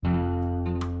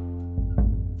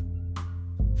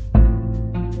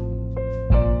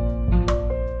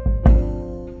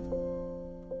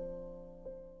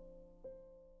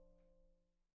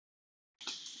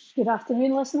Good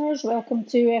afternoon, listeners. Welcome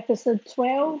to episode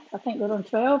 12. I think we're on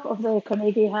 12 of the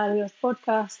Carnegie Harriers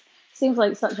podcast. Seems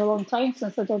like such a long time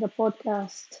since I did a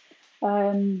podcast,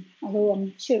 although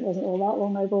I'm sure it wasn't all that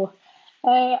long ago.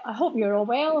 I hope you're all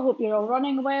well. I hope you're all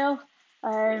running well.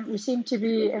 We seem to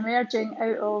be emerging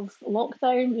out of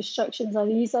lockdown. Restrictions are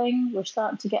easing. We're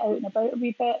starting to get out and about a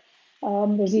wee bit.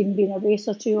 There's even been a race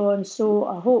or two on, so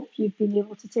I hope you've been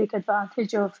able to take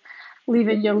advantage of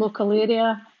leaving your local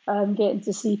area, getting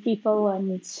to see people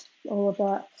and all of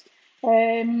that.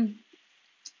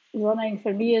 Running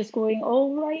for me is going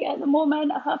all right at the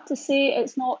moment. I have to say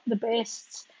it's not the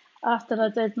best after I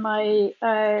did my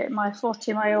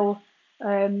 40-mile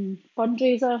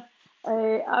fundraiser.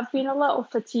 I've been a little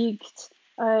fatigued,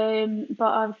 but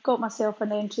I've got myself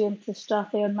an entry into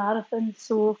Strathearn Marathon,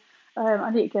 so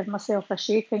I need to give myself a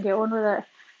shake and get on with it.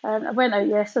 I went out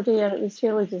yesterday and it was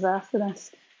fairly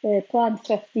disastrous. Planned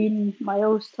 15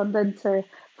 miles turned into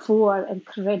 4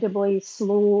 incredibly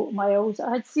slow miles.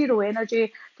 I had zero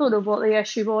energy, don't know what the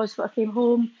issue was, but I came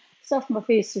home, stuffed my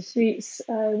face with sweets,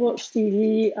 watched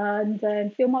TV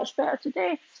and feel much better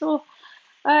today. So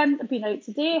I've been out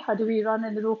today, had a wee run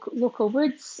in the local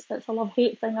woods. It's a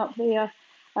love-hate thing up there.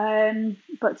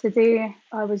 But today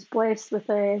I was blessed with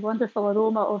a wonderful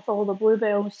aroma of all the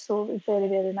bluebells, so it was very,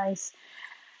 very nice.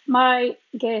 My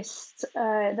guest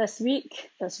this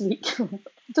week, I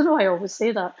don't know why I always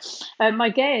say that. My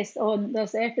guest on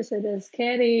this episode is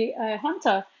Kerry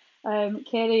Hunter.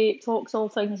 Kerry talks all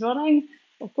things running,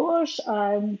 of course,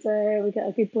 and we get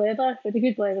a good blether. We had a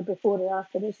good blether before and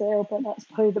after as well, but that's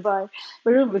by the by.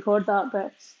 We don't record that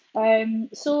bit.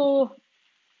 So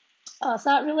that's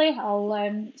that really.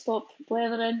 I'll stop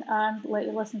blethering and let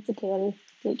you listen to Kerry.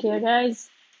 Take care,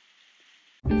 guys.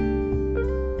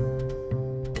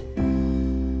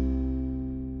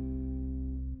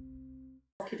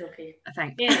 Okay.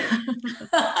 Thank you.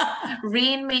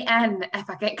 Rein me in if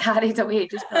I get carried away.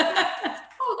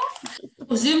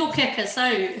 Well, Zoom will kick us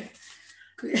out.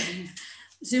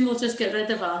 Zoom will just get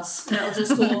rid of us. It'll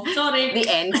just go, sorry. The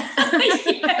end.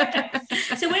 Yeah.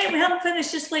 So wait, we haven't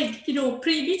finished just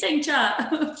pre-meeting chat.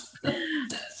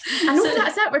 I know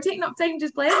that's it. We're taking up time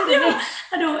just playing.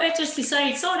 I know, it just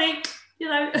decides, sorry,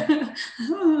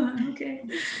 Okay.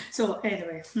 So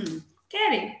anyway,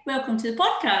 Kerry, welcome to the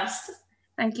podcast.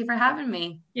 Thank you for having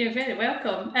me. You're very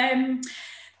welcome.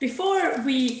 Before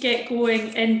we get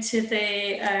going into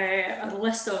the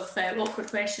list of awkward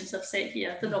questions I've set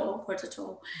here, they're not awkward at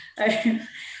all.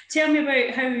 Tell me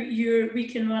about how your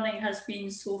week in running has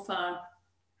been so far.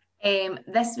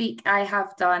 This week I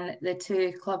have done the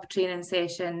 2 club training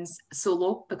sessions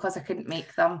solo because I couldn't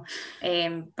make them,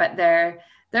 but they're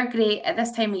great at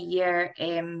this time of year.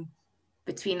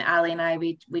 Between Ali and I,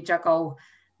 we juggle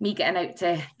me getting out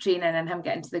to training and him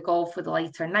getting to the golf for the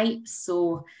lighter nights,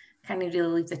 so can't really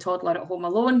leave the toddler at home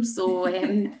alone. So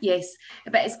yes,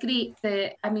 but it's great.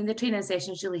 The training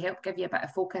sessions really help give you a bit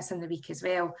of focus in the week as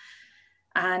well,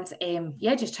 and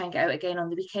just try and get out again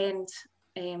on the weekend.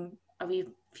 A wee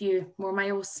few more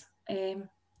miles on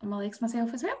my legs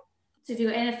myself as well. So have you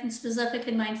got anything specific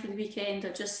in mind for the weekend,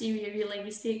 or just see where your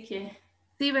legs take you?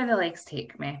 See where the legs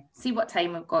take me, see what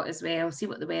time I've got as well, see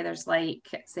what the weather's like.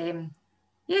 It's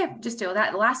just do all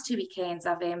that. The last 2 weekends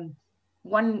I've a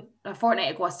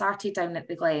fortnight ago I started down at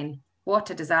the Glen. What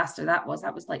a disaster that was.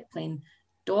 That was like playing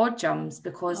dodgems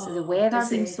because the weather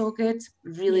been so good,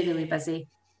 really busy.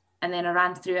 And then I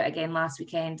ran through it again last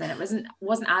weekend and it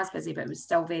wasn't as busy, but it was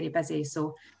still very busy.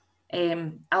 So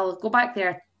I'll go back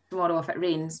there tomorrow if it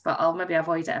rains, but I'll maybe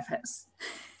avoid it if it's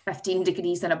 15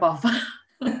 degrees and above.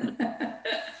 Yeah,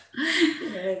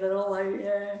 they're all out,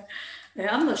 yeah.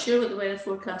 I'm not sure what the weather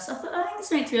forecast. I think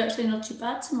it's meant to be actually not too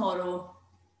bad tomorrow.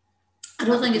 I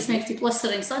don't think it's meant to be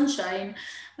blistering sunshine.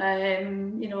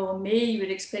 May you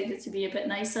would expect it to be a bit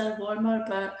nicer, warmer,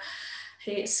 but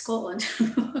hey, it's Scotland.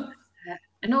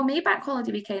 I know May bank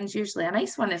holiday weekend's usually a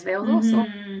nice one as well, though. So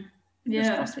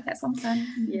fingers crossed we get something.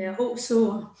 Yeah, I hope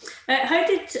so. How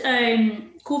did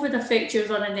COVID affect your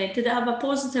running then? Did it have a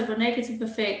positive or negative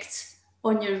effect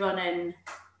on your running?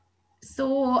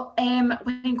 So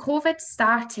when COVID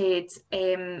started,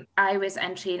 I was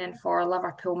in training for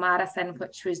Liverpool Marathon,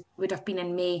 which would have been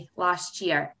in May last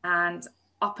year. And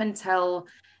up until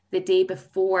the day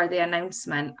before the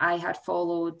announcement, I had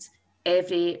followed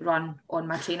every run on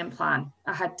my training plan.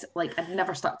 I'd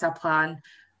never stuck to a plan.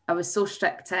 I was so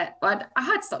strict I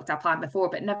had stuck to a plan before,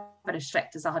 but never as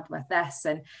strict as I had with this.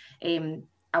 And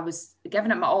I was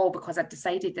giving it my all because I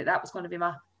decided that was going to be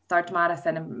my 3rd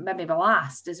marathon and maybe my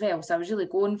last as well. So I was really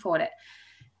going for it.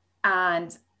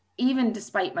 And even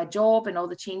despite my job and all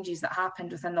the changes that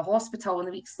happened within the hospital in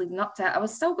the weeks leading up to it, I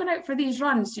was still going out for these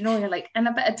runs, you know, you're like in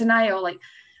a bit of denial, like,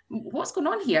 what's going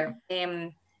on here?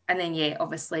 And then, yeah,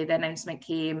 obviously the announcement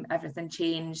came, everything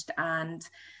changed, and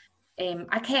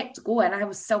I kept going. I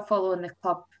was still following the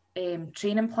club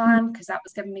training plan because that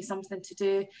was giving me something to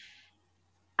do.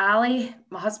 Ali,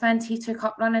 my husband, he took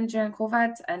up running during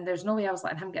COVID, and there's no way I was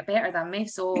letting him get better than me,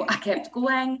 so I kept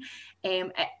going.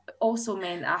 It also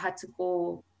meant I had to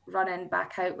go running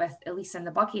back out with Elise in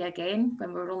the buggy again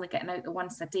when we were only getting out the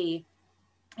once a day.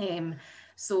 And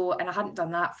I hadn't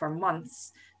done that for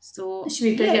months. So it should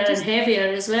be bigger and heavier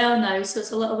as well now, so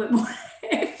it's a little bit more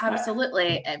effort.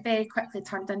 Absolutely. It very quickly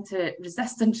turned into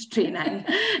resistance training.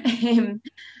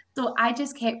 So I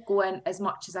just kept going as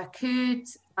much as I could.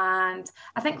 And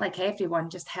I think, like everyone,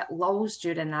 just hit lulls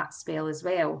during that spell as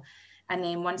well. And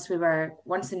then once the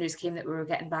news came that we were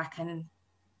getting back in,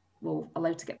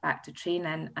 allowed to get back to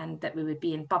training and that we would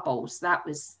be in bubbles, that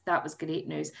was great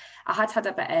news. I had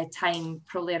a bit of time,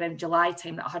 probably around July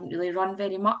time, that I hadn't really run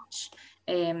very much,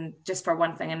 just for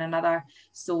one thing and another.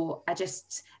 So then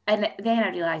I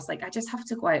realised, like, I just have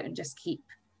to go out and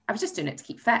I was just doing it to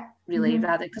keep fit, really,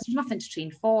 rather, because there's nothing to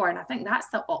train for. And I think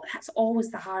that's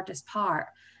always the hardest part.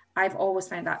 I've always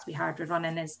found that to be hard with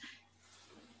running, is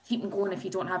keeping going if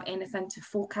you don't have anything to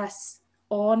focus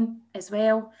on as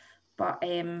well. But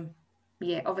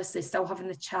obviously still having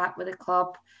the chat with the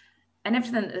club and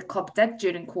everything that the club did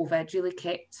during COVID really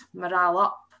kept morale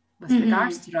up with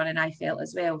regards to running, I felt,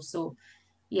 as well. So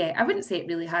yeah, I wouldn't say it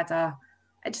really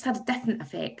it just had a different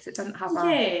effect. It didn't have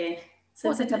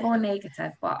positive or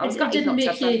negative, but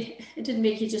it didn't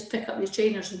make you just pick up your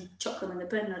trainers and chuck them in the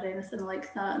bin or anything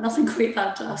like that. Nothing quite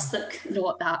that drastic.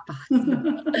 Not that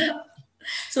bad.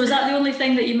 So is that the only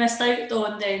thing that you missed out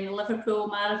on then, the Liverpool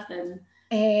Marathon?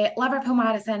 Liverpool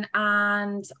Marathon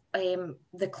and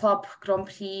the club Grand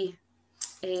Prix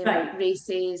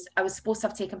races. I was supposed to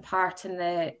have taken part in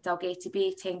the Dalgety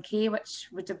Bay 10K, which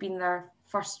would have been their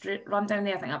first run down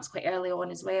there. I think that was quite early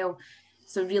on as well.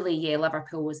 So really, yeah,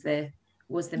 Liverpool was the main.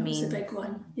 Was the big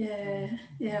one. Yeah.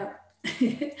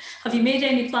 Have you made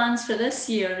any plans for this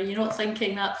year? Are you not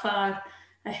thinking that far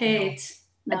ahead?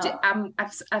 No.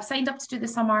 I've signed up to do the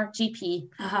summer GP,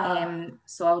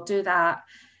 so I'll do that.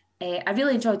 I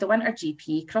really enjoyed the winter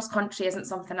GP. Cross country isn't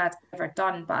something I'd ever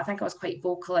done, but I think I was quite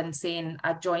vocal in saying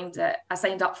I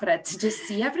signed up for it to just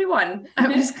see everyone.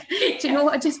 Do you know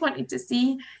what? I just wanted to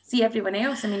see everyone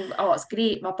else. I mean, it's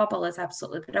great. My bubble is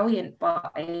absolutely brilliant,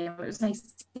 but it was nice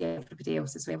to see everybody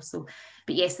else as well. So,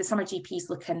 but yes, the summer GP is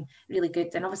looking really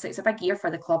good, and obviously it's a big year for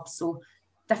the club, so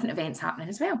different events happening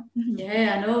as well.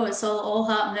 Yeah, I know, it's all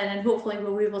happening, and hopefully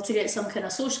we'll be able to get some kind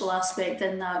of social aspect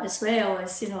in that as well,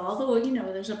 as although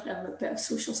there's a bit of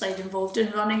social side involved in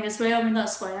running as well. I mean,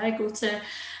 that's why I go to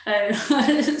training.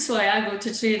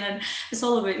 It's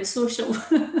all about the social.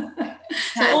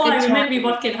 I remember me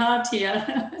working hard here.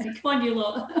 Come on, you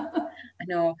lot. I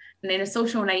know. And then a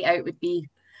social night out would be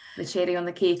the cherry on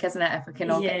the cake, isn't it, if we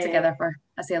can all get together for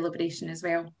a celebration as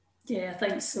well. Yeah, I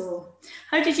think so.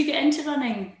 How did you get into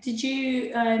running? Did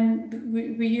you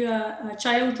were you a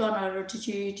child runner, or did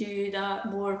you do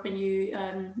that more when you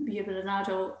were an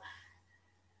adult?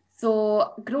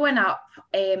 So growing up,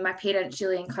 my parents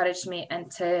really encouraged me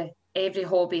into every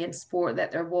hobby and sport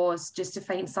that there was, just to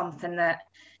find something that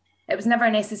it was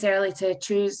never necessarily to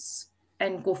choose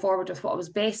and go forward with what I was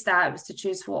best at. It was to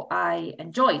choose what I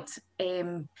enjoyed.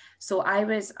 So I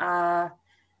was a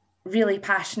really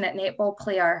passionate netball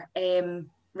player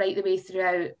right the way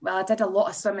throughout. Well, I did a lot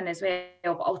of swimming as well,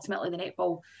 but ultimately the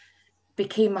netball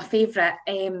became my favourite.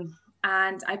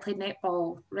 And I played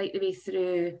netball right the way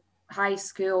through high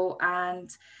school. And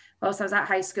whilst I was at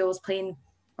high school,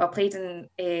 I played in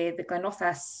the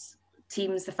Glenrothes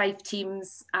teams, the 5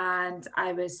 teams, and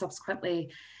I was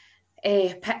subsequently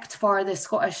picked for the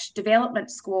Scottish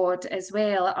development squad as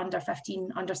well at under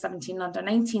 15, under 17, under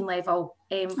 19 level,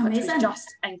 which was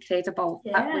just incredible.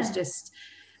 Yeah. That was just,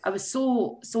 I was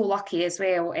so lucky as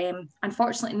well.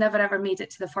 Unfortunately, never ever made it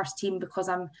to the first team because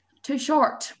I'm too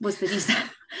short was the reason.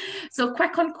 So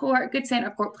quick on court, good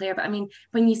centre court player. But I mean,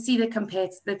 when you see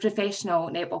the professional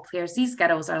netball players, these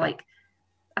girls are like,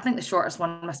 I think the shortest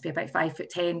one must be about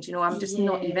 5'10". I'm just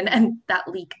not even in that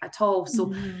league at all.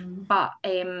 So, but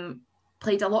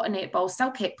played a lot of netball,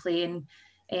 still kept playing,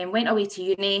 went away to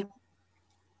uni.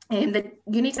 The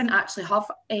uni didn't actually have,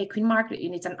 Queen Margaret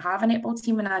Uni didn't have a netball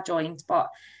team when I joined,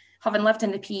 but having lived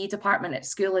in the PE department at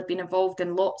school, I'd been involved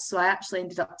in lots, so I actually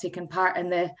ended up taking part in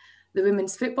the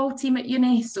women's football team at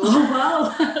uni. So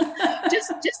wow. just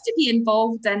to be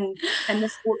involved in the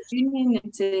sports union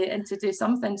and to do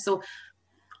something. So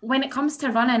when it comes to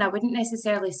running, I wouldn't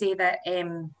necessarily say that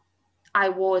I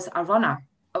was a runner.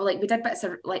 Like we did bits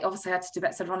of, like obviously I had to do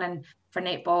bits of running for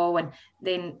netball, and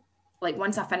then like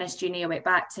once I finished uni I went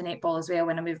back to netball as well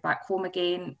when I moved back home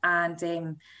again.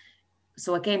 And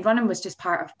so again, running was just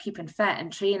part of keeping fit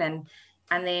and training.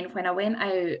 And then when I went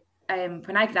out,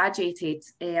 when I graduated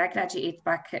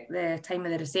back at the time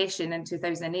of the recession in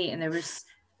 2008, and there was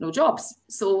no jobs.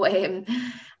 So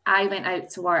I went out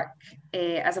to work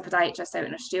as a podiatrist out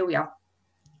in Australia.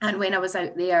 And when I was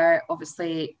out there,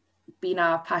 obviously being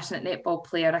a passionate netball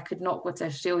player, I could not go to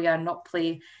Australia and not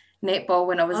play netball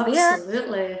when I was there.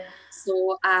 Absolutely.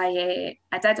 So I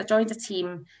joined a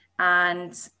team,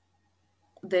 and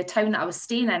the town that I was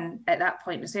staying in at that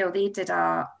point as well, they did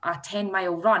a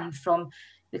 10-mile run from,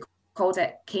 they called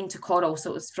it cane to coral, so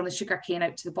it was from the sugar cane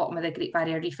out to the bottom of the Great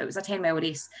Barrier Reef. It was a 10-mile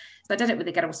race. So I did it with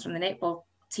the girls from the netball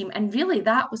team, and really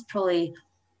that was probably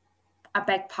a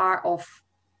big part of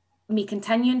me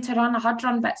continuing to run. I had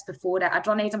run bits before it. I'd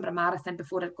run Edinburgh Marathon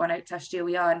before I'd gone out to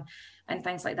Australia and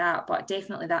things like that, but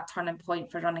definitely that turning point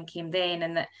for running came then,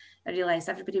 and that I realised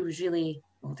everybody was really,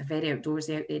 well, they're very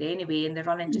outdoorsy out there anyway, and the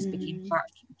running just became part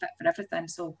of keeping fit for everything.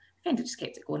 So I kind of just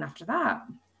kept it going after that.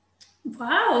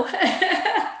 Wow.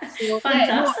 So, fantastic. Yeah,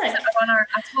 no, I wasn't a runner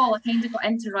at all. I kind of got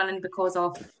into running because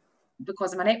of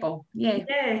my netball. Yeah.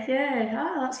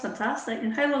 That's fantastic.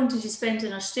 And how long did you spend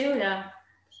in Australia?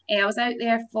 I was out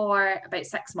there for about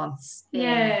 6 months.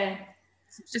 Yeah.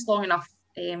 So it's just long enough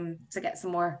to get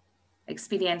some more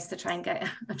experience to try and get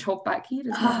a job back here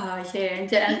as well. And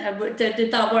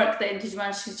did that work then? Did you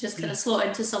manage to just kind of slot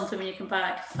into something when you come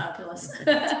back? Fabulous.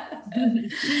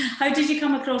 How did you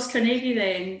come across Carnegie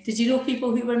then? Did you know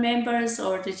people who were members,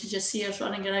 or did you just see us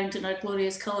running around in our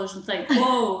glorious colours and think,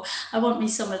 whoa, I want me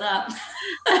some of that?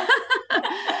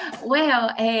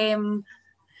 Well,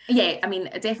 yeah, I mean,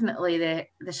 definitely the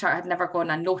shirt had never gone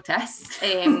unnoticed.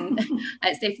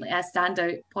 It's definitely a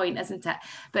standout point, isn't it?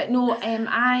 But no, I'm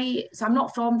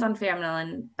not from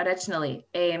Dunfermline originally.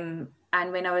 And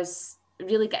when I was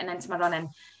really getting into my running,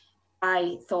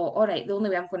 I thought, all right, the only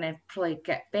way I'm going to probably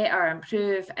get better,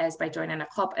 improve, is by joining a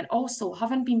club. And also,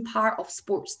 having been part of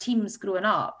sports teams growing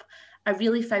up, I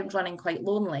really found running quite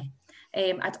lonely.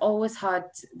 I'd always had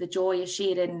the joy of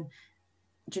sharing,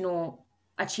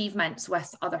 achievements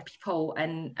with other people,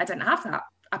 and I didn't have that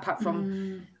apart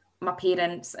from my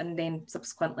parents, and then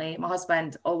subsequently my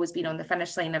husband always been on the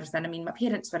finish line and everything. I mean, my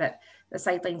parents were at the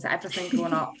sidelines at everything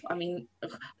growing up. I mean,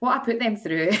 what I put them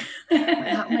through,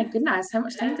 like, my goodness, how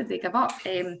much time did they give up?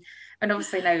 And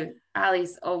obviously now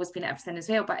Ali's always been at everything as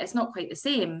well, but it's not quite the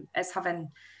same as having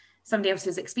somebody else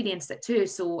who's experienced it too.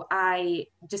 So I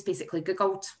just basically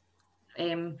Googled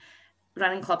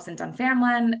running clubs in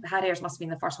Dunfermline. Harriers must have been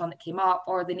the first one that came up,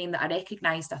 or the name that I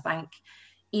recognised, I think.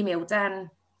 Emailed in,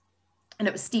 and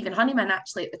it was Stephen Honeyman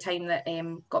actually at the time that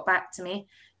got back to me,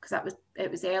 because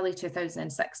it was early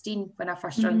 2016 when I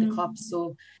first joined the club.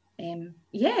 So and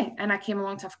I came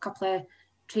along to have a couple of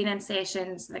training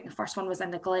sessions. I think the first one was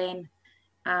in the Glen,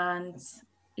 and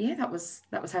that was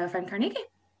how I found Carnegie.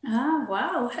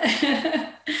 Wow.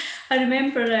 I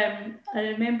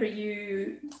remember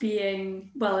you being,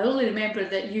 well, I only remember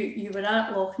that you were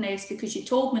at Loch Ness because you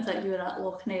told me that you were at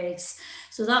Loch Ness.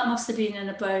 So that must have been in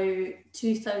about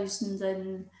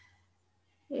 17,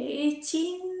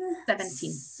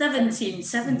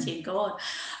 God,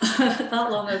 that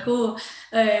long ago.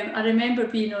 I remember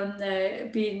being in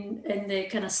the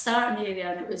kind of starting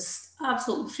area, and it was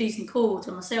absolutely freezing cold,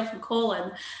 and myself and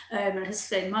Colin and his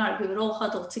friend Mark, we were all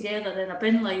huddled together in a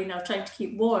bin line trying to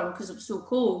keep warm because it was so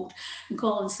cold. And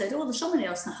Colin said, "Oh, there's someone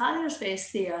else in a Harriers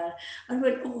vest there." And I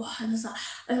went, "Oh," and there's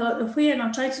where? And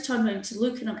I'm trying to turn around to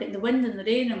look, and I'm getting the wind and the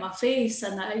rain in my face,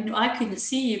 and I couldn't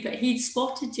see you, but he'd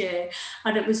spotted you.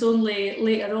 And it was only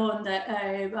later on that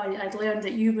I'd learned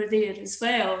that you were there as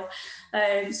well.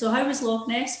 So how was Loch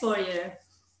Ness for you?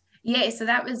 Yeah, so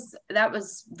that was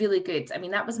really good. I mean,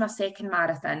 that was my second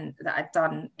marathon that I'd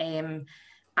done, and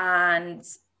I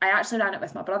actually ran it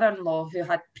with my brother-in-law who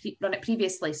had run it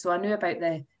previously, so I knew about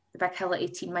the big hill at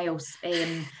 18 miles.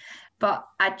 But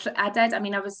I did. I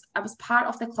mean, I was part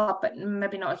of the club, but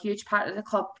maybe not a huge part of the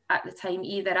club at the time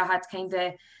either. I had kind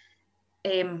of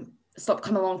stopped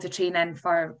coming along to training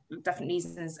for different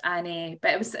reasons, and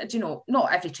but it was,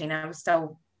 not every training. I was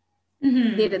still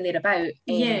there and thereabout.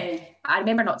 I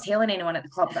remember not telling anyone at the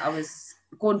club that I was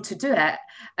going to do it,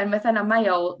 and within a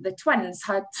mile the twins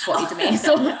had spotted me,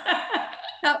 so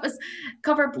that was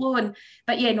cover blown.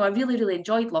 But I really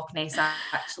enjoyed Loch Ness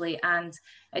actually, and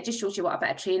it just shows you what a bit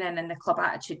of training and the club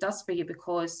attitude does for you,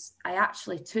 because I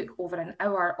actually took over an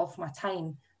hour off my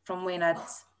time from when I'd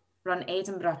run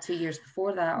Edinburgh 2 years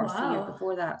before that, or 3 years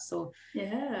before that. So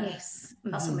yes,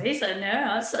 that's amazing.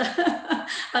 Yeah, that's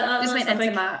just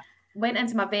went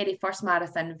into my very first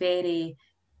marathon very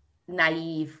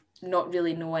naive, not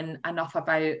really knowing enough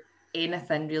about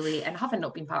anything really, and having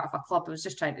not been part of a club, I was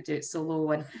just trying to do it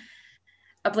solo. And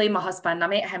I blame my husband. I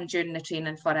met him during the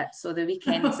training for it, so the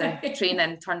weekends of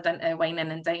training turned into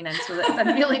whining and dining, so that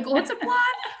didn't really go to plan.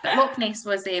 But Loch Ness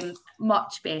was really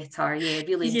better. Yeah,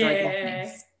 really enjoyed Loch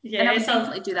Ness. Yeah, and I would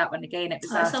definitely do that one again.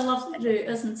 It's a lovely route,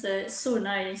 isn't it? It's so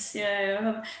nice. Yeah, I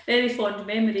have very fond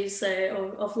memories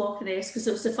of Loch Ness, because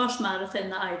it was the first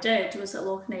marathon that I did, was at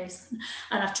Loch Ness,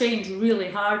 and I trained really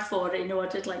hard for it. I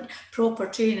did like proper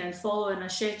training, following a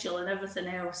schedule and everything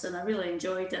else, and I really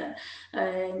enjoyed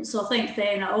it. So I think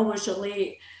then I always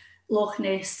relate Loch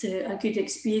Ness to a good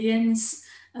experience.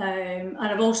 And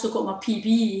I've also got my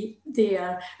PB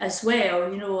there as well,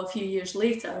 a few years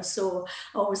later. So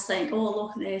I always think,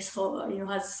 Loch Ness,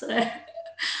 has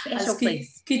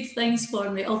good things for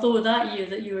me. Although that year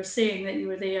that you were saying that you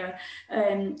were there,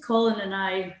 Colin and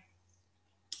I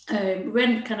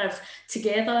went kind of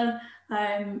together,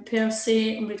 per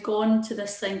se, and we'd gone to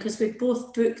this thing because we'd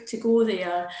both booked to go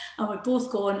there, and we'd both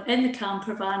gone in the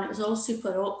camper van. It was all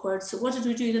super awkward. So what did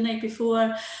we do the night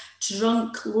before?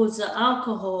 Drunk loads of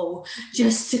alcohol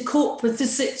just to cope with the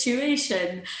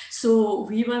situation. So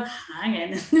we were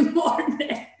hanging in the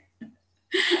morning.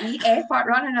 The effort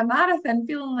running a marathon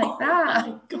feeling like that.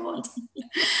 Oh my God.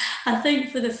 I think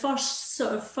for the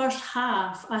first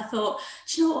half, I thought,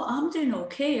 do you know what, I'm doing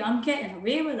okay. I'm getting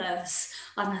away with this.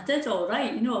 And I did all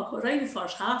right. I got around the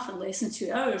first half in less than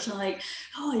 2 hours. I'm like,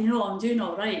 I'm doing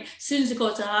all right. As soon as I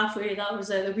got to halfway, that was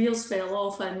it. The wheels fell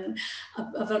off, and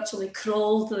I virtually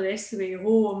crawled the rest of the way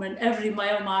home. And every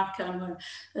mile marker, I'm going,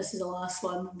 this is the last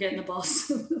one. I'm getting the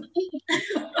bus.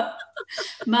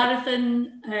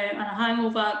 Marathon and a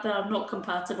hangover, that are not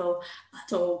compatible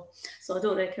at all, so I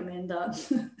don't recommend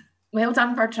that. Well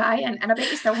done for trying, and I bet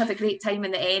you still had a great time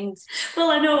in the end.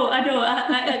 Well, I know.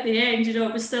 At the end,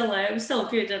 it was still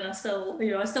good, and I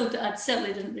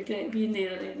certainly didn't regret being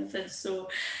there or anything. So,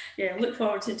 yeah, look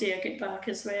forward to the day I get back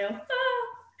as well.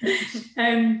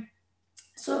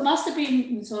 So it must have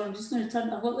been, sorry, I'm just going to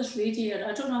turn, I've got this radiator,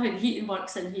 I don't know how the heating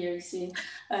works in here, you see.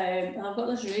 I've got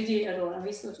this radiator on, I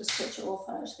may still just switch it off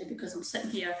actually, because I'm sitting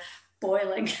here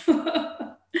boiling.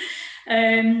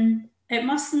 It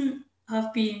mustn't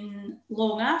have been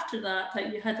long after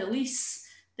that you had a lease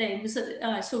then, was it?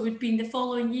 So it would have been the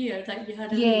following year that you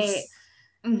had a lease.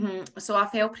 Mm-hmm. So I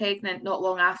fell pregnant not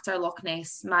long after Loch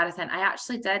Ness Marathon. I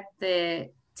actually did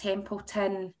the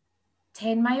Templeton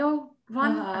 10-mile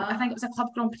run. I think it was a Club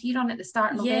Grand Prix run at the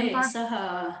start of November. Yes,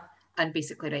 and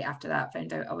basically right after that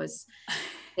found out I was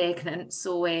pregnant.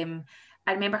 So I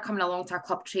remember coming along to our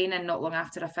club training not long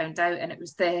after I found out, and it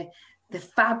was the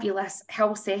fabulous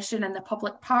hill session in the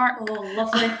public park. Oh,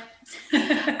 lovely.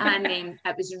 And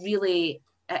it was really,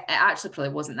 it actually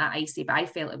probably wasn't that icy, but I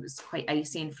felt it was quite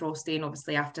icy and frosty, and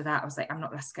obviously after that I was like, I'm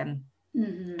not risking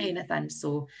anything.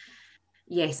 So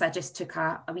yes, I just took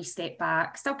a wee step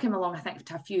back, still came along, I think,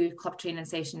 to a few club training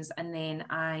sessions, and then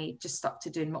I just stuck to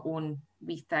doing my own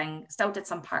wee thing. Still did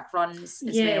some park runs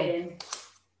as well.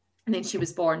 And then she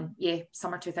was born,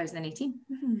 summer 2018.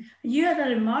 Mm-hmm. You had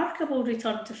a remarkable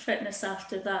return to fitness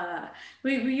after that. Were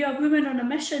you a woman on a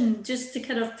mission just to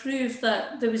kind of prove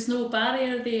that there was no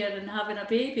barrier there in having a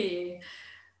baby?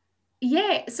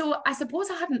 Yeah, so I suppose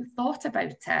I hadn't thought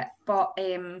about it, but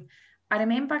I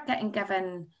remember getting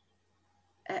given,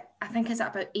 I think it's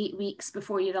about 8 weeks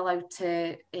before you're allowed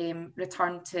to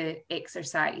return to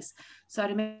exercise. So I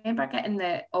remember getting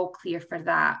the all clear for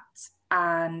that.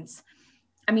 And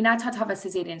I mean, I'd had to have a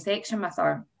cesarean section with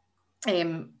her,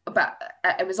 but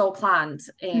it was all planned.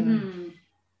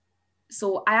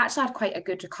 So I actually had quite a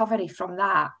good recovery from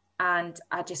that. And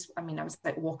I was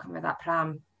like walking with that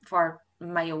pram for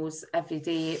miles every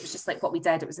day. It was just like what we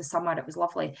did. It was the summer. It was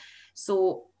lovely.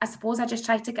 So I suppose I just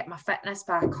tried to get my fitness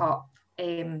back up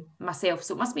myself.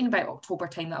 So it must have been about October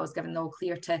time that I was given the all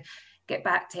clear to get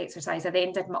back to exercise. I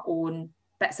then did my own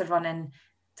bits of running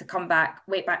to come back,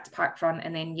 went back to park run,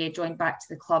 and then joined back to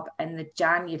the club in the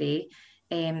January.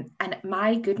 And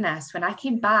my goodness, when I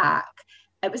came back,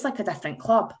 it was like a different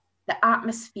club. The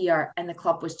atmosphere in the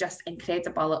club was just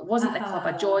incredible. It wasn't the club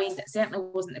I joined. It certainly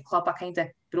wasn't the club I kind of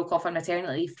broke off on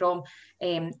maternity leave from.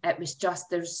 It was just,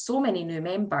 there's so many new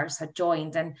members had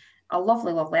joined, and a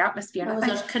lovely, lovely atmosphere. That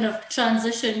was a kind of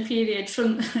transition period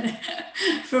from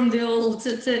the old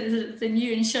to the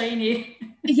new and shiny.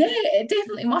 Yeah, it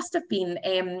definitely must have been.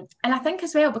 And I think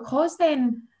as well, because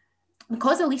then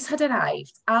because Elise had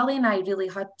arrived, Ali and I really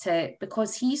had to,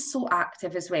 because he's so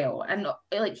active as well, and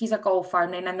like he's a golfer,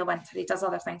 and then in the winter he does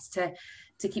other things to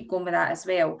keep going with that as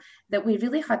well, that we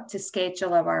really had to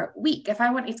schedule our week. If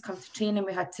I wanted to come to training,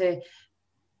 we had to,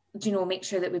 you know, make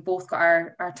sure that we both got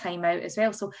our time out as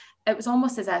well. So it was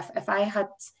almost as if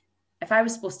I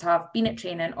was supposed to have been at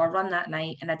training or run that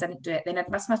night and I didn't do it, then I'd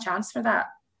miss my chance for that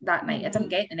night. I didn't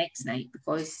get the next night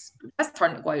because this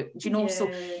turn to go out, do you know? So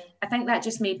I think that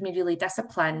just made me really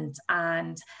disciplined,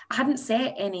 and I hadn't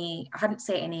set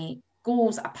any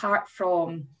goals apart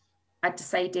from I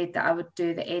decided that I would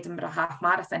do the Edinburgh half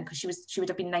marathon, because she would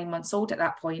have been 9 months old at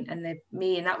that point in the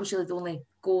May, and that was really the only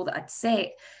goal that I'd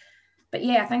set. But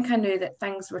yeah, I think I knew that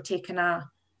things were taking a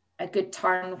good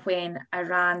turn when I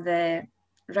ran the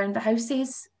Round the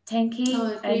Houses 10K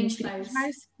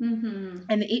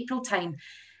in the April time.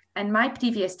 And my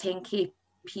previous 10K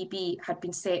PB had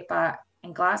been set back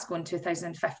in Glasgow in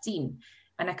 2015,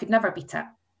 and I could never beat it.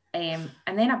 And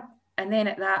then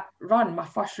at that run, my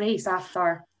first race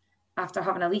after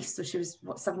having Elise, so she was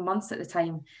 7 months at the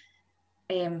time,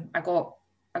 I got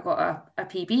a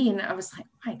PB, and I was like,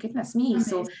 my goodness me.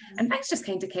 So, and things just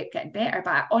kind of kept getting better,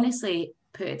 but I honestly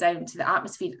put it down to the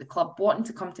atmosphere at the club, wanting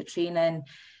to come to training,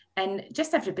 and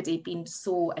just everybody being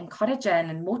so encouraging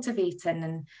and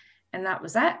motivating, and that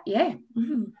was it. Yeah.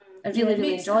 I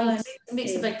really enjoyed it. It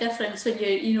makes a big difference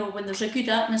when when there's a good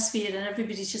atmosphere and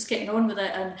everybody's just getting on with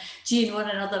it and geeing one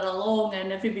another along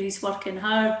and everybody's working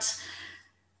hard.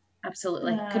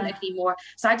 Absolutely. Couldn't agree more.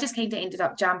 So I just kind of ended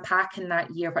up jam-packing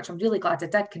that year, which I'm really glad I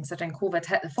did, considering COVID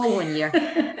hit the following year.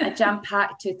 I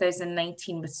jam-packed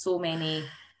 2019 with so many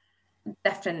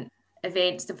different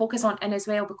events to focus on, and as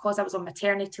well, because I was on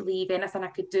maternity leave, anything I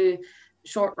could do,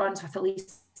 short runs with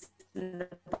Elise in the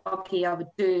buggy, I would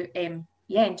do, and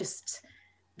just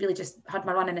really just had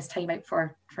my running as time out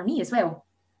for me as well.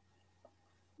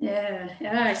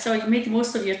 Yeah, so you made the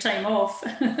most of your time off.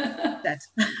 Did.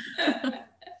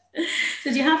 So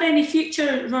do you have any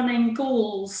future running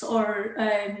goals or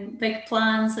big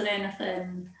plans or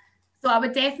anything? So I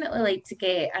would definitely like to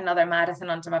get another marathon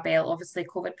under my belt. Obviously,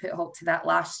 COVID put a halt to that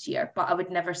last year, but I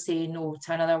would never say no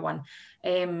to another one.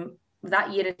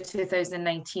 That year of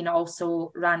 2019, I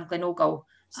also ran Glenogle.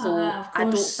 So I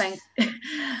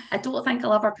don't think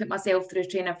I'll ever put myself through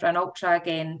training for an ultra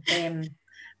again.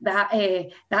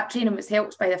 That training was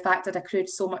helped by the fact that I accrued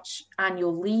so much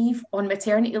annual leave on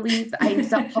maternity leave that I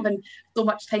ended up having so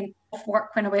much time off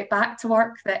work when I went back to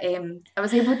work that I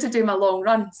was able to do my long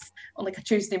runs on like a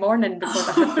Tuesday morning because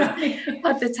I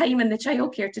had the time and the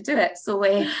childcare to do it. So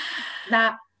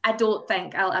that I don't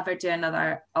think I'll ever do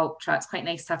another ultra. It's quite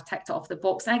nice to have ticked it off the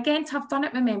box, and again to have done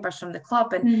it with members from the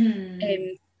club. And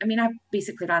I mean, I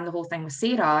basically ran the whole thing with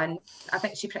Sarah, and I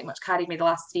think she pretty much carried me the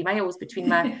last 3 miles between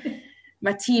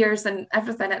my tears and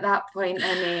everything at that point.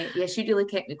 And she really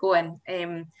kept me going.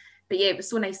 But yeah, it was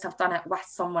so nice to have done it with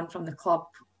someone from the club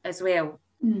as well.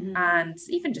 And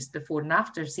even just before and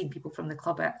after, seeing people from the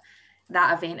club at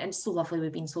that event, and it's so lovely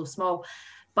we've been so small.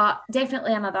 But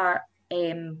definitely another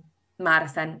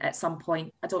marathon at some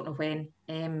point. I don't know when.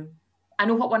 I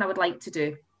know what one I would like to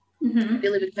do. I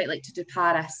really would quite like to do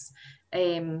Paris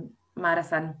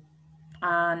marathon,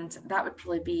 and that would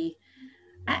probably be,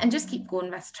 and just keep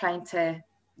going with trying to,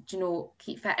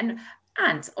 keep fit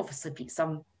and obviously beat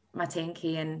my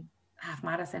 10K and half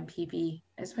marathon PB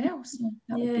as well. So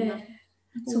that would be my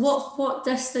So what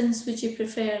distance would you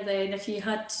prefer then, if you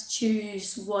had to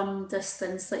choose one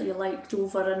distance that you liked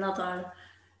over another?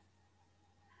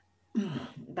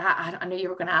 That I know you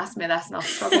were going to ask me this, and I'll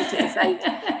struggle to decide.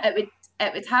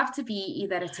 It would have to be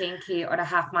either a 10K or a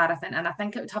half marathon, and I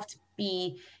think it would have to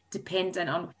be dependent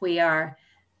on where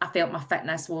I felt my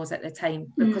fitness was at the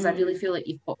time, because I really feel like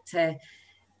you've got to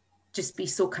just be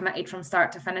so committed from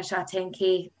start to finish at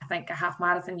 10K. I think a half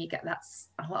marathon, you get that's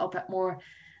a little bit more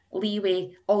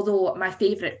leeway. Although my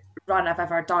favourite run I've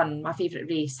ever done, my favourite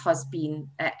race has been,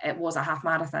 it was a half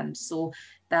marathon. So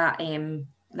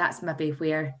that's maybe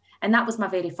where, and that was my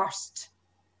very first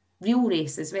real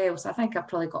race as well. So I think I've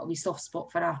probably got a wee soft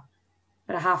spot for a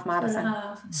half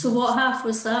marathon. So what half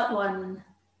was that one?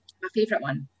 My favourite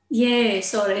one.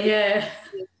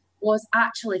 Was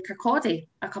actually Kirkcaldy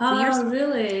a couple of years ago. Oh,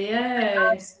 really? Yeah.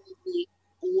 I absolutely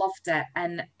loved it.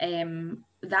 And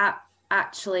that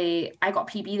actually, I got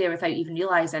PB there without even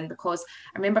realising, because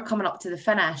I remember coming up to the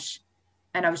finish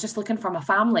and I was just looking for my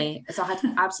family. So I had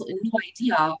absolutely no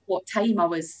idea what time I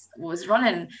was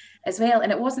running as well.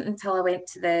 And it wasn't until I went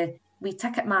to the wee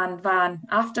ticket man van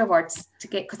afterwards to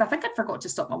get, because I think I'd forgot to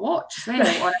stop my watch as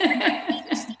well, or I think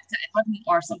I stopped it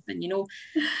or something,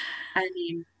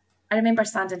 And I remember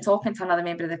standing talking to another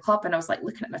member of the club, and I was like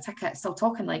looking at my ticket, still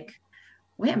talking, like,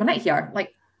 wait a minute here,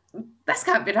 like, this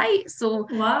can't be right. So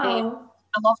Wow.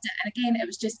 I loved it. And again, it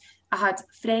was just, I had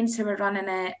friends who were running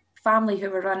it, family who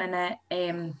were running it,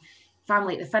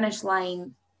 family at the finish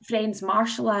line, friends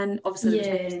marshalling, obviously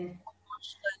there was marshalling,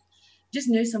 just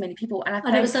knew so many people.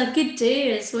 And it was a good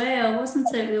day as well,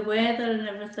 wasn't it, with the weather and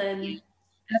everything? And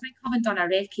I think having done a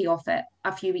recce off it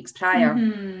a few weeks prior, it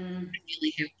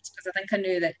really helped, because I think I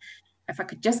knew that if I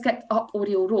could just get up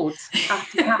Oriel Road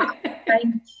after that,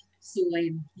 fine. So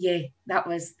yeah, that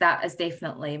is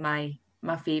definitely my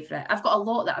favourite. I've got a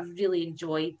lot that I've really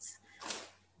enjoyed,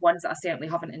 ones that I certainly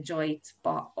haven't enjoyed,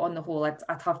 but on the whole, I'd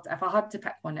have to, if I had to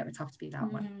pick one, it would have to be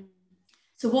that one.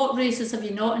 So what races have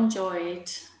you not enjoyed?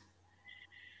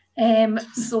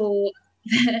 So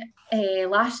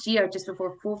last year, just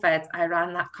before COVID, I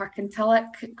ran that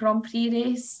Kirkintilloch Grand Prix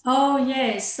race. Oh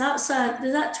yes, is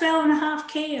that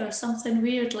 12.5k or something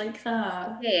weird like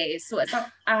that? Yeah, so it's a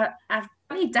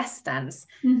funny distance,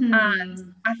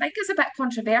 and I think it's a bit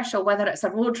controversial whether it's a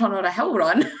road run or a hill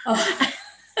run. I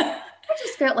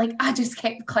just felt like I just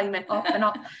kept climbing up and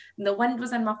up, and the wind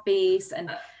was in my face,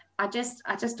 and I just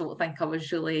don't think I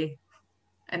was really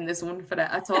in the zone for it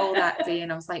at all that day,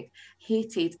 and I was like,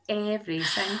 hated every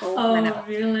single minute. Oh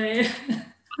really? I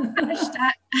finished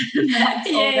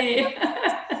it.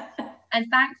 And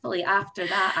thankfully after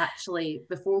that, actually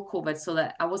before COVID, so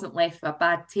that I wasn't left with a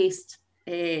bad taste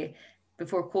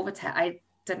before COVID hit, I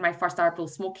did my first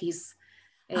Arbroath Smokies.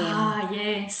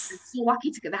 Yes. I'm so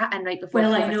lucky to get that in right before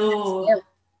COVID I know. I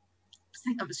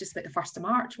think that was just about the 1st of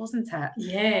March, wasn't it?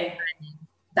 Yeah. And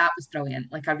that was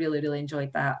brilliant. Like, I really, really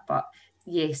enjoyed that. But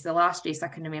yes, the last race I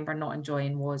can remember not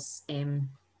enjoying was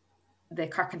the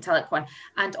Kirkintilloch one,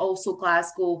 and also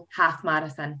Glasgow half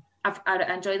marathon. I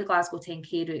enjoy the Glasgow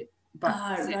 10k route, but the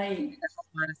half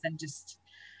marathon just,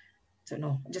 I don't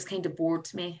know, it just kind of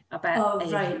bored me a bit. Oh,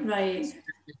 right.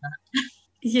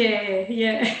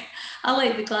 Yeah. I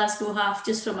like the Glasgow half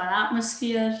just from an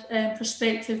atmosphere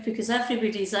perspective, because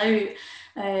everybody's out,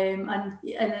 and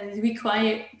in the wee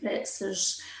quiet bits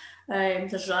there's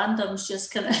randoms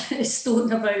just kind of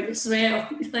stoating about as well,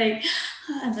 like,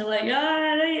 and they're like, all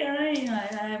right,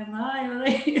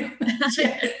 yeah.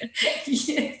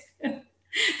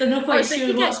 They're not quite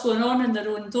sure what's going on in their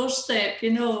own doorstep,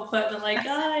 but they're like,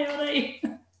 all right.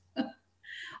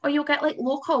 Or you'll get like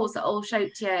locals that will shout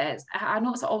to you. I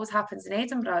notice it always happens in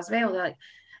Edinburgh as well. They're like,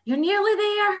 you're nearly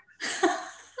there.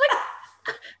 Like,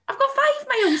 I've got 5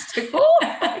 miles to go.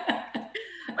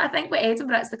 I think with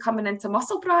Edinburgh, it's the coming into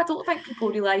Musselburgh. I don't think people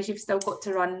realise you've still got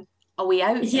to run a way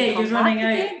out. Yeah, you're running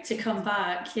out to come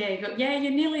back. Yeah,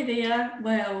 you're nearly there.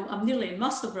 Well, I'm nearly in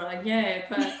Musselburgh, yeah,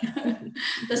 but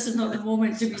this is not the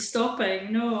moment to be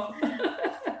stopping, no.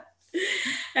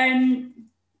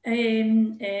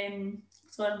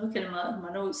 So I'm looking at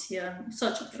my notes here. I'm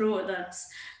such a pro at this.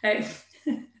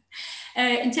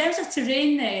 In terms of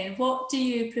terrain then, what do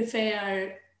you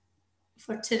prefer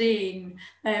for terrain?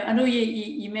 I know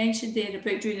you mentioned there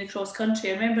about doing the cross country.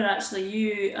 I remember actually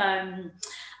you and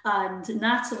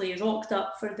Natalie rocked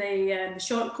up for the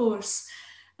short course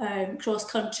cross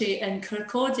country in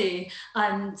Kirkcaldy,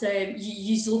 and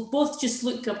you both just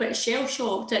looked a bit shell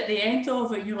shocked at the end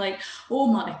of it. You're like, oh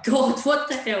my God, what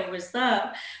the hell was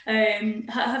that?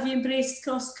 Have you embraced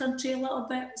cross country a little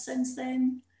bit since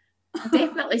then?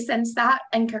 Definitely since that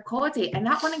in Kirkcaldy, and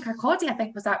that one in Kirkcaldy I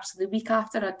think was actually the week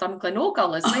after I'd done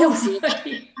Glenorchy as well. So I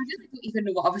didn't even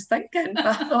know what I was thinking, but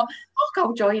I thought, oh,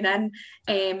 I'll join in.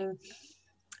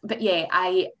 But yeah,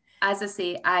 as I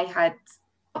say,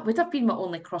 would have been my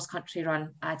only cross country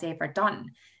run I'd ever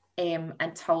done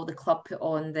until the club put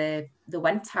on the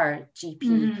winter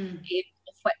GP,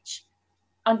 which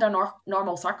under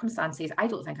normal circumstances I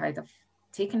don't think I'd have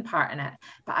taken part in it,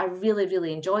 but I really,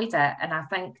 really enjoyed it. And I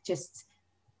think just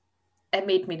it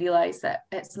made me realise that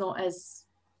it's not as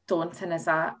daunting as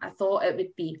I thought it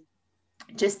would be.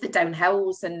 Just the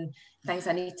downhills and things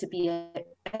I need to be,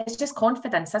 it's just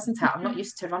confidence, isn't it? I'm not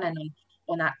used to running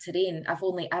on that terrain. I've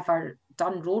only ever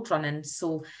done road running,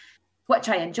 so, which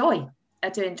I enjoy. I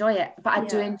do enjoy it, but I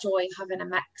do enjoy having a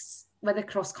mix with the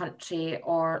cross country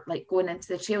or like going into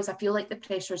the trails. I feel like the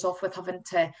pressure's off with having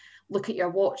to look at your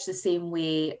watch the same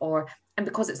way, and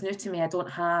because it's new to me, I don't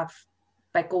have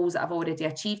big goals that I've already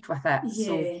achieved with it. Yeah.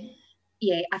 So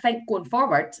yeah, I think going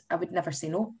forward, I would never say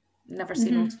no. Never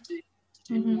say no to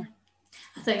do more.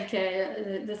 I think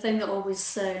the thing that always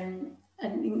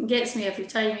and it gets me every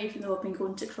time, even though I've been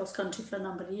going to cross country for a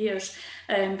number of years.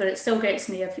 But it still gets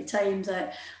me every time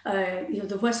that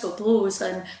the whistle blows,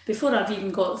 and before I've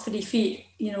even got 3 feet,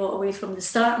 away from the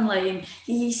starting line,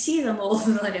 you see them all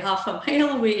like half a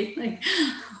mile away. Like,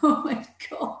 oh my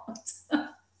God.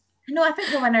 No, I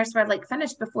think the winners were like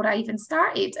finished before I even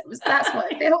started. That's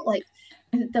what it felt like.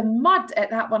 And the mud at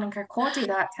that one in Kirkcaldy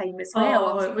that time as well.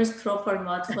 Oh, it was proper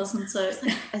mud, wasn't it?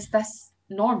 Like, is this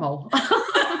normal?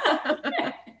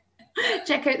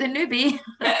 Check out the newbie.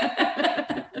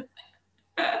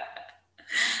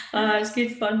 It's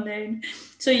good fun then.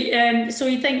 So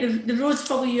you think the road's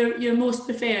probably your most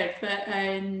preferred, but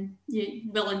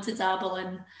you're willing to dabble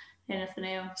in anything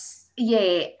else?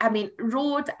 Yeah, I mean,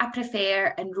 road I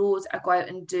prefer, and road I go out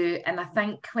and do. And I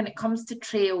think when it comes to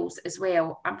trails as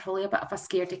well, I'm probably a bit of a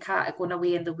scaredy cat at going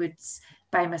away in the woods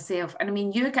by myself. And I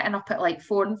mean, you getting up at like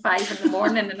 4 and 5 in the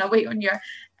morning and away on your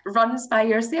runs by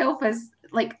yourself is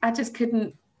like, I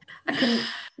couldn't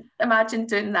imagine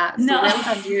doing that. So no. Well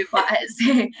done you, but I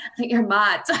think you're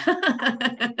mad. But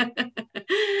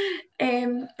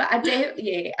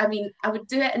I mean, I would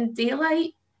do it in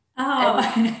daylight. In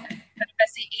a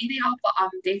busy area, but I'm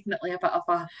definitely a bit of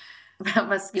a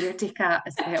scaredy cat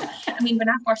as well. I mean, when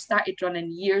I first started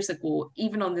running years ago,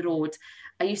 even on the road,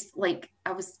 I used to, like,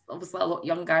 I was a lot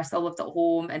younger, I still lived at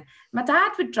home, and my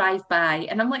dad would drive by,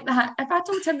 and I'm like that. If I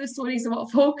told him the stories of what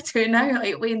folk do now,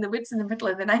 like way in the woods in the middle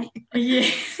of the night. Yeah,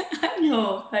 I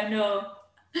know. I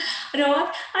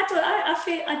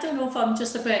don't know if I'm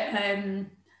just a bit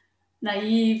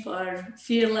naive or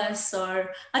fearless,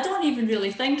 or I don't even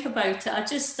really think about it. I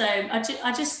just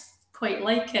quite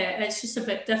like it. It's just a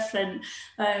bit different,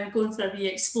 going for a wee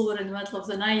explore in the middle of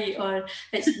the night, or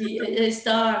it's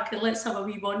dark and let's have a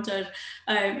wee wander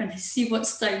and see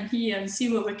what's down here and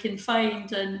see what we can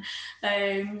find. And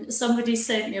somebody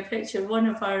sent me a picture. One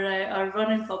of our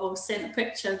running bubbles sent a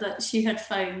picture that she had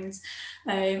found,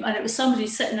 and it was somebody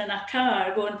sitting in a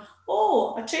car going,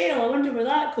 oh, a trail, I wonder where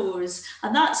that goes.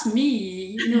 And that's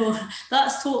me,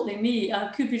 that's totally me. I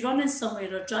could be running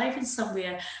somewhere or driving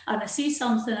somewhere, and I see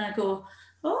something and I go,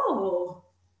 oh,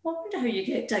 I wonder how you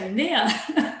get down there.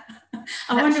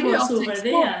 I wonder what's over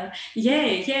there.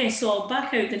 Yeah. So I'll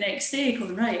back out the next day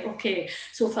going, right, okay,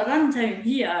 so if I run down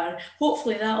here,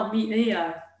 hopefully that'll meet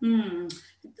there.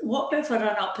 What if I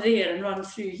run up there and run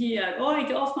through here? Oh, I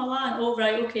get off my land. Oh,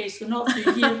 right, okay, so not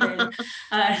through here then.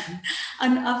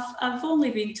 And I've only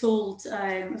been told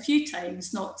a few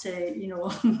times not to,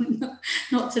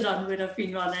 not to run where I've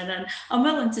been running, and I'm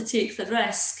willing to take the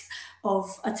risk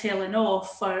of a tailing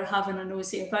off for having a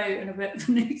nosy about and a bit of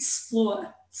an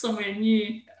explore somewhere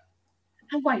new.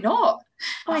 And why not?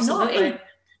 Absolutely. Not?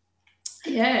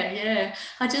 Yeah.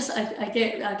 I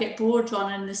get bored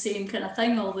running the same kind of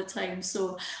thing all the time,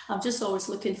 so I'm just always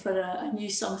looking for a new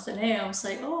something else.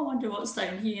 Like, oh, I wonder what's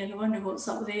down here. I wonder what's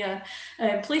up there.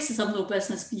 Places I've no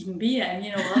business even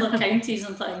being. Other counties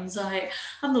and things. I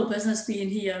have no business being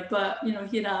here, but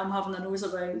here I am having a nose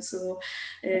about. So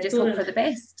just hope for the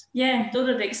best. Yeah,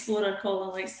 Dora the Explorer, Colin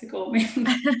likes to call me.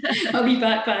 A wee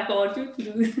backpack on.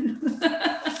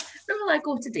 Where will I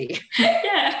go today?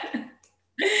 Yeah.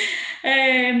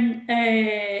 I'm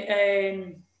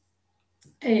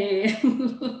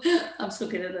so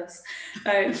good at this.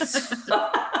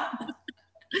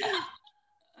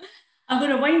 I'm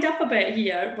going to wind up a bit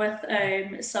here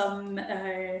with some,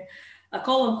 I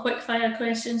call them quick fire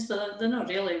questions, but they're not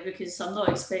really, because I'm not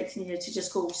expecting you to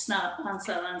just go snap,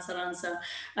 answer.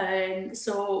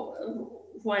 So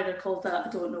why they're called that, I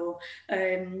don't know.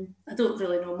 I don't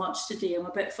really know much today. I'm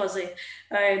a bit fuzzy.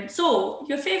 So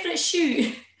your favourite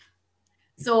shoe?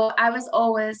 So I was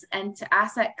always into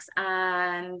Asics,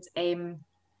 and I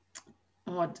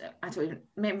don't even,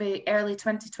 maybe early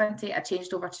 2020 I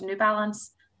changed over to New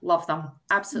Balance. Love them,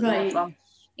 absolutely love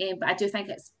them. But I do think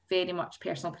it's very much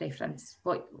personal preference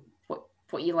what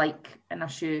you like in a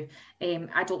shoe.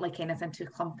 I don't like anything too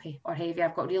clumpy or heavy.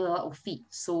 I've got really little feet,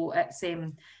 so it's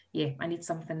I need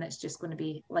something that's just going to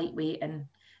be lightweight and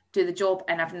do the job.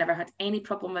 And I've never had any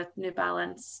problem with New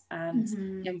Balance, and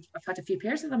I've had a few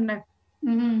pairs of them now.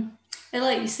 And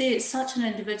like you say, it's such an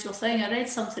individual thing. I read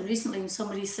something recently when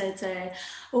somebody said,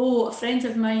 a friend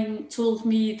of mine told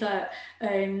me that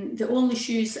the only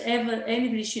shoes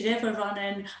anybody should ever run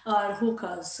in are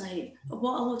Hoka's. Like,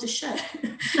 what a load of shit.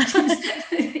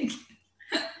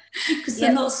 Because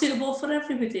they're not suitable for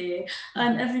everybody,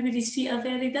 and everybody's feet are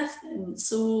very different.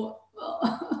 So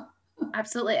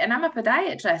absolutely. And I'm a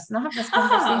podiatrist, and I have this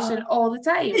conversation all the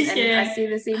time, and I say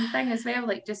the same thing as well,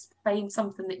 like just find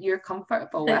something that you're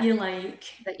comfortable with, that you like.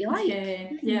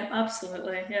 Yeah,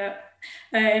 absolutely.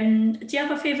 Do you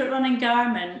have a favourite running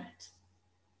garment?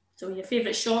 So your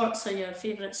favourite shorts or your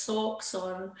favourite socks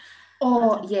or?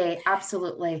 Oh yeah,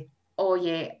 absolutely. Oh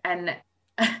yeah, and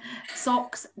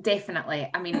socks definitely.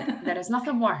 I mean, there is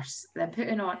nothing worse than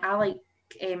putting on. I like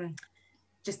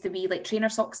just the wee like trainer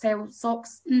sock style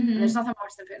socks, and there's nothing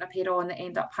worse than putting a pair on that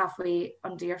end up halfway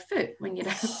under your foot when you're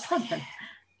out running.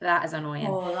 That is annoying.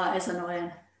 Oh, that is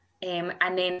annoying.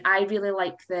 And then I really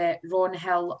like the Ron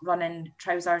Hill running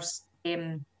trousers,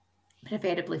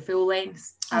 preferably full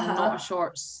length. I'm not into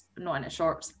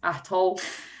shorts at all.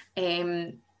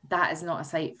 That is not a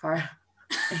sight for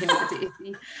anybody to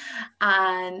see.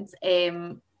 And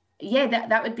yeah,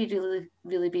 that would be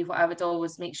really be what I would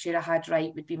always make sure I had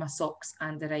right, would be my socks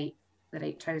and the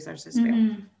right trousers as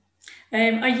well.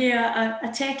 Are you a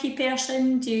techie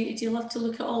person? Do you love to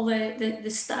look at all the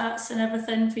stats and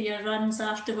everything for your runs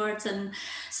afterwards and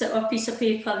sit with a piece of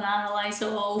paper and analyse it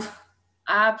all?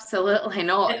 Absolutely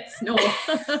not. No.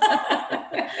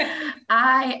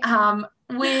 I am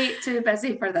way too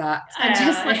busy for that.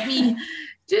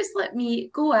 Just let me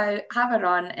go out, have a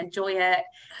run, enjoy it.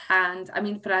 And I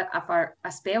mean, for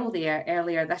a spell there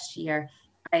earlier this year,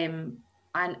 and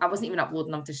I wasn't even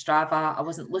uploading them to Strava. I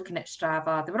wasn't looking at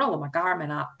Strava. They were all on my Garmin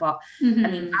app, but I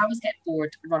mean, I was getting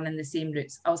bored running the same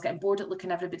routes. I was getting bored at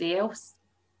looking at everybody else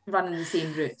running the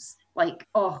same routes. Like,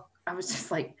 oh, I was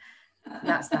just like,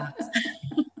 that's that.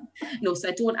 No, so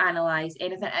I don't analyse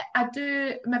anything. I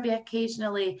do maybe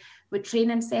occasionally with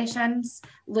training sessions,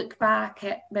 look back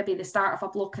at maybe the start of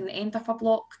a block and the end of a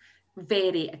block.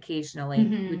 Very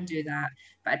occasionally would do that.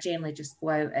 But I generally just go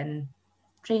out and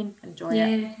train, enjoy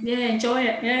it. Yeah, enjoy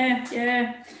it.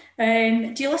 Yeah.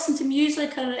 Do you listen to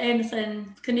music or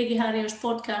anything? Carnegie Harriers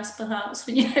podcast, perhaps,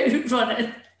 when you're out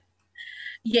running?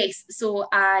 Yes, so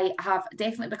I have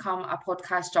definitely become a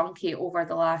podcast junkie over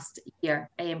the last year,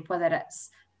 whether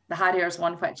it's the Harriers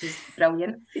one, which is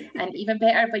brilliant, and even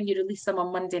better when you release them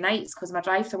on Monday nights, because my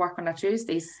drive to work on a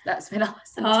Tuesdays, that's when I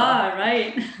listen to them.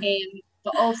 Right.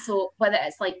 But also whether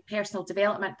it's like personal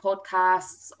development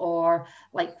podcasts, or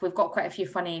like we've got quite a few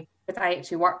funny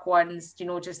podiatry work ones, you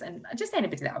know, just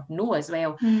anybody that I know as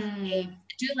well. I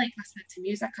do like listening to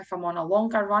music if I'm on a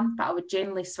longer run, but I would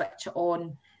generally switch it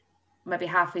on maybe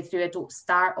halfway through. I don't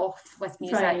start off with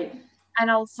music, right. And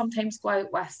I'll sometimes go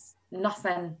out with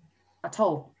nothing at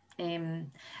all. And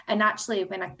actually,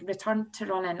 when I returned to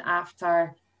running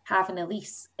after having a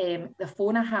lease, the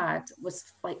phone I had was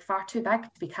like far too big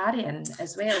to be carrying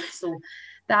as well. So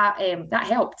that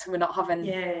helped with not having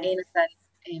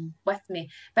anything with me.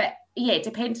 But yeah,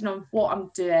 depending on what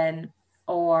I'm doing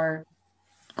or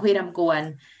where I'm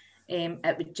going,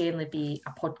 it would generally be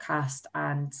a podcast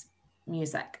and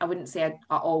music. I wouldn't say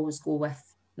I always go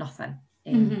with nothing.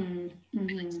 There's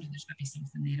maybe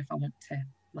something there if I want to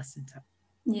listen to it.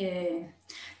 Yeah.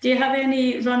 Do you have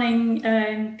any running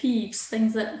peeves,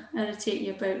 things that irritate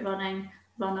you about running,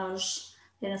 runners,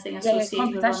 anything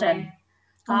associated with running?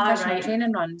 Competition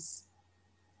training runs.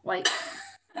 Like,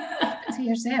 to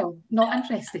yourself, not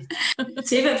interested.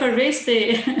 Save it for race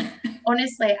day.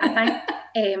 Honestly, I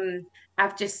think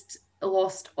I've just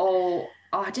lost all.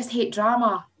 Oh, I just hate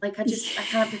drama. Like, I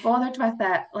can't be bothered with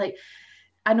it. Like,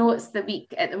 I know it's the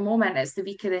week at the moment. It's the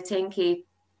week of the 10K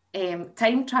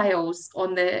time trials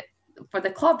for the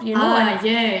club, you know.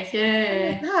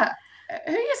 Yeah. That.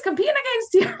 Who are you competing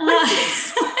against here?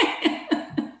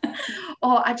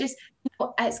 Oh, I just,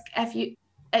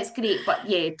 it's great, but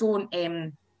yeah, don't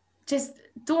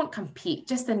compete.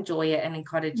 Just enjoy it and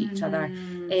encourage each other.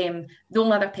 The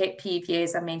only other pet peeve,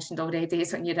 as I mentioned already,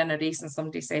 is when you're in a race and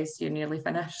somebody says you're nearly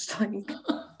finished. Like,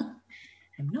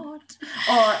 I'm not.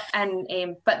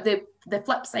 But the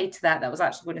flip side to that I was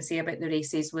actually going to say about the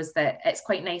races was that it's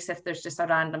quite nice if there's just a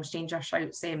random stranger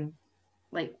shouts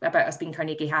like about us being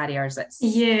Carnegie Harriers. That's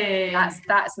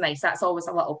nice. That's always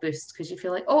a little boost, because you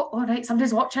feel like, oh, all right,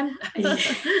 somebody's watching.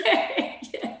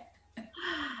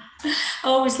 I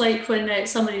always like when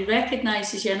somebody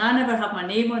recognises you, and I never have my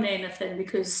name on anything,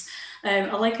 because I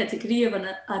like a degree of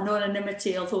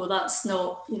anonymity, although that's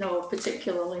not,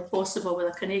 particularly possible with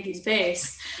a Carnegie's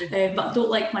vest. But I don't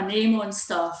like my name on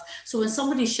stuff. So when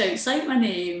somebody shouts out my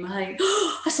name, I think,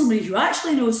 oh, that's somebody who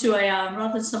actually knows who I am,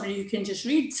 rather than somebody who can just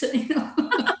read.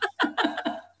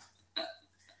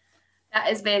 That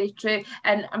is very true.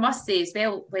 And I must say as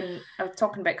well, when I was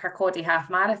talking about Kirkcaldy half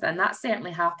marathon, that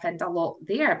certainly happened a lot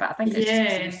there. But I think it's just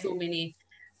there's so many,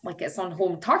 like, it's on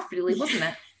home turf, really, wasn't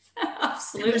it?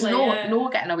 Absolutely. There's no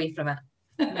getting away from it.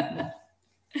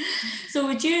 So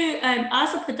would you,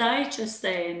 as a podiatrist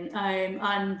then,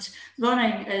 and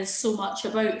running is so much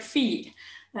about feet,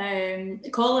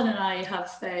 Colin and I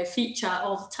have feet chat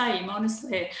all the time,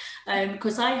 honestly,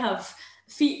 because I have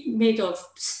feet made of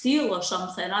steel or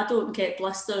something. I don't get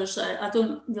blisters. I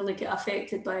don't really get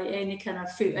affected by any kind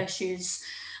of foot issues.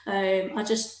 I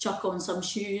just chuck on some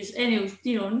shoes,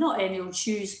 not any old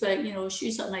shoes, but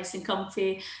shoes that are nice and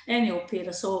comfy, any old pair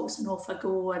of socks, and off I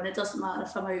go. And it doesn't matter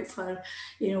if I'm out for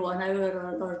an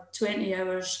hour or 20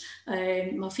 hours,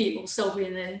 my feet will still be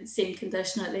in the same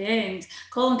condition at the end.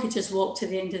 Colin could just walk to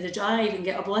the end of the drive and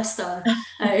get a blister.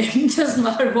 It doesn't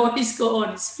matter what he's got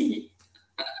on his feet.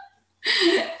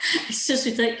 It's just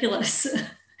ridiculous.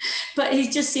 But he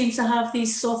just seems to have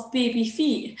these soft baby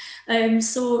feet.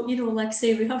 So, like I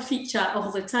say, we have feet chat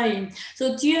all the time.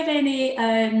 So do you have any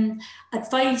foot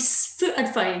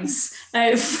advice for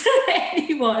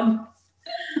anyone?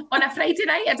 On a Friday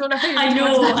night? I don't know how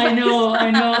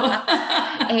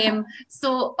I know.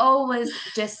 So always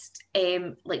just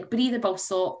breathable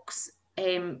socks,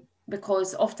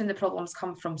 because often the problems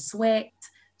come from sweat.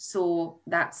 So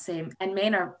that's, and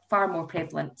men are far more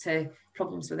prevalent to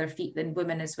problems with their feet than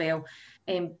women as well.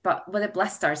 But with the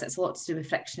blisters, it's a lot to do with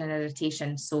friction and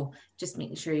irritation. So just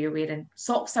making sure you're wearing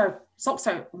socks are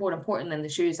more important than the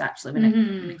shoes, actually, when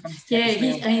it comes to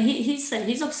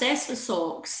he's obsessed with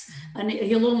socks, and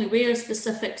he'll only wear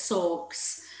specific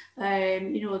socks.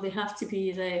 They have to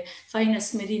be the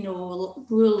finest merino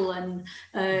wool, and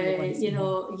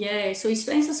so he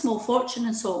spends a small fortune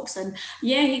in socks, and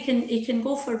he can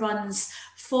go for runs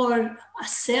for a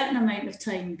certain amount of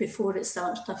time before it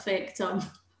starts to affect him.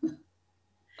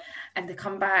 And they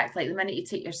come back, like the minute you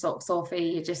take your socks off,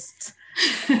 you just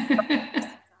I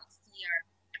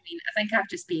think I've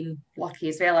just been lucky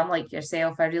as well. I'm like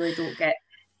yourself, I really don't get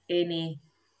any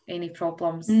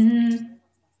problems.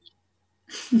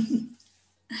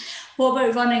 What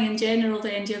about running in general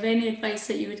then? Do you have any advice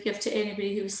that you would give to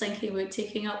anybody who was thinking about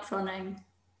taking up running?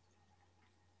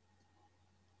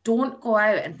 Don't go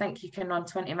out and think you can run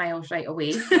 20 miles right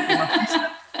away.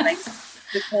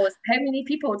 Because how many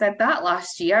people did that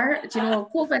last year? Do you know,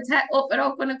 COVID hit, we're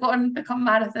all going to go and become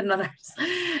marathon runners.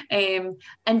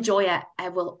 Enjoy it.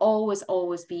 It will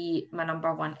always be my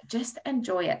number one. Just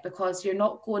enjoy it, because you're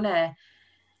not going to...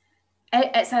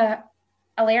 It's a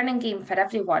learning game for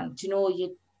everyone. Do you know,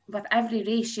 with every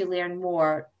race you learn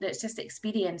more. It's just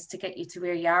experience to get you to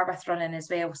where you are with running as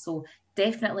well. So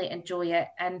definitely enjoy it.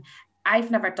 And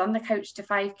I've never done the Couch to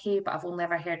 5K, but I've only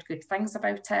ever heard good things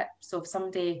about it. So if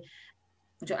somebody,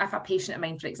 if a patient of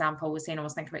mine, for example, was saying I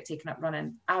was thinking about taking up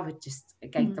running, I would just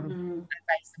guide them,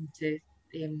 advise them to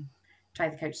try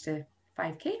the Couch to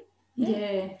 5K.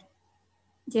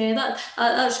 Yeah,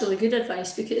 that's really good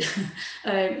advice, because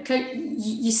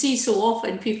you see so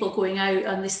often people going out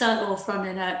and they start off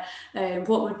running at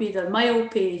what would be their mile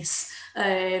pace,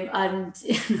 and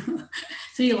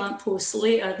 3 lampposts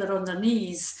later they're on their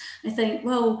knees. I think,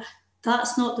 well,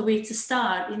 that's not the way to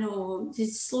start.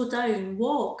 Just slow down,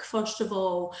 walk first of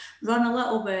all, run a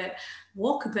little bit,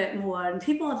 walk a bit more. And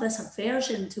people have this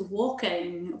aversion to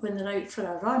walking when they're out for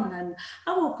a run, and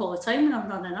I walk all the time when I'm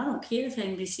running. I don't care if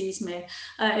anybody sees me.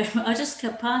 I just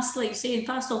get past, like saying,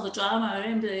 past all the drama or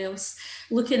anybody else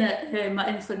looking at my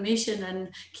information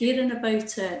and caring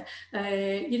about it.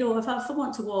 If I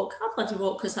want to walk, I'll bloody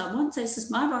walk because I want to. This is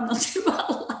my run, I'll do what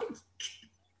I like.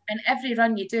 And every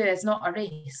run you do is not a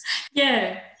race.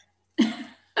 Yeah.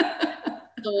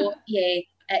 So,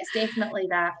 it's definitely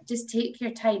that. Just take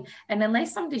your time. And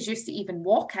unless somebody's used to even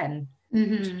walking,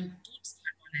 don't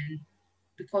start running,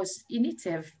 because you need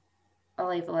to have a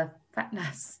level of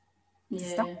fitness.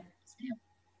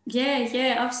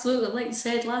 Yeah, absolutely. Like you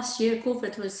said, last year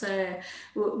COVID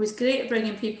was great at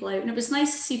bringing people out, and it was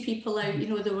nice to see people out.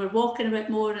 They were walking a bit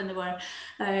more, and they were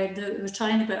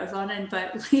trying a bit of running.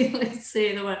 But let's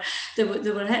say they were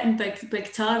hitting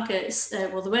big targets. They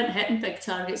weren't hitting big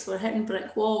targets; they were hitting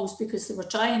brick walls, because they were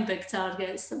trying big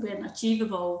targets that weren't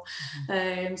achievable.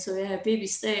 Baby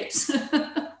steps.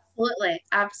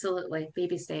 Absolutely,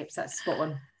 baby steps. That's spot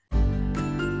on.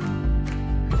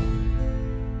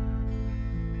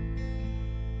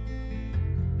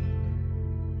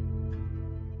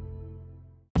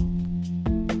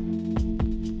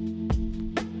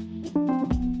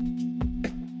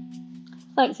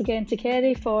 Thanks again to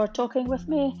Kerry for talking with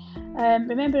me.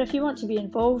 Remember, if you want to be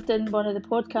involved in one of the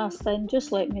podcasts, then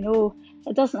just let me know.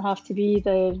 It doesn't have to be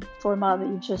the format that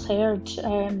you just heard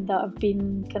that I've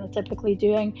been kind of typically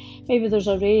doing. Maybe there's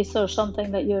a race or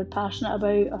something that you're passionate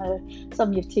about, or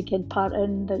something you've taken part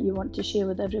in that you want to share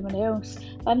with everyone else.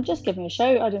 Just give me a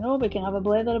shout. I don't know, we can have a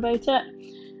blather about it.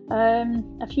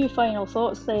 A few final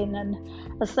thoughts then, and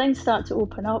as things start to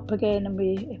open up again and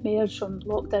we emerge from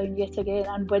lockdown yet again,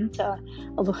 and winter,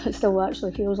 although it still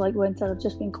actually feels like winter, I've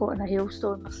just been caught in a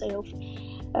hailstorm myself.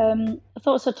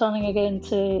 thoughts are turning again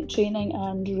to training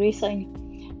and racing.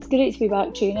 It's great to be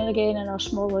back training again in our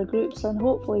smaller groups, and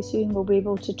hopefully soon we'll be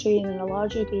able to train in a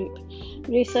larger group.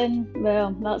 Racing,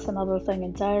 well, that's another thing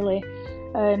entirely.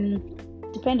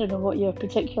 Depending on what your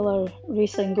particular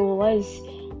racing goal is,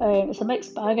 it's a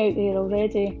mixed bag out there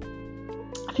already.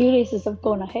 A few races have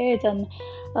gone ahead, and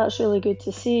that's really good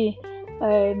to see.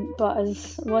 But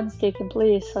as one's taking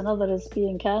place, another is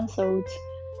being cancelled.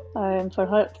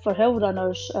 For hill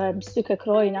runners, Stuka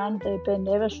Croyne and the Ben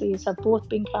Nevis race have both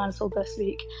been cancelled this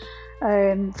week.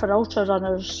 For ultra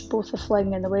runners, both the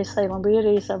Fling and the West Highland Way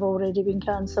race have already been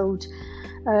cancelled.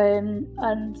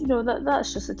 And you know,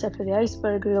 that's just the tip of the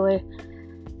iceberg, really.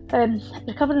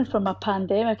 Recovering from a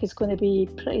pandemic is going to be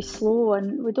pretty slow,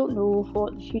 and we don't know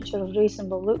what the future of racing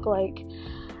will look like.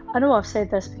 I know I've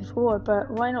said this before, but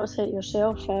why not set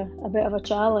yourself a bit of a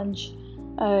challenge?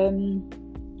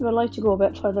 We're allowed to go a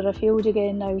bit further afield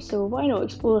again now, so why not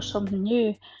explore something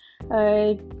new?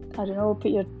 I don't know,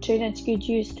 put your training to good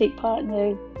use, take part in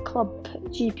the club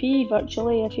GP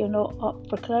virtually if you're not up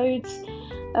for crowds.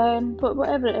 But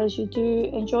whatever it is you do,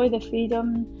 enjoy the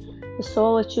freedom, the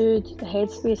solitude, the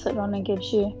headspace that running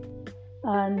gives you.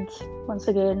 And once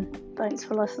again, thanks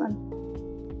for listening.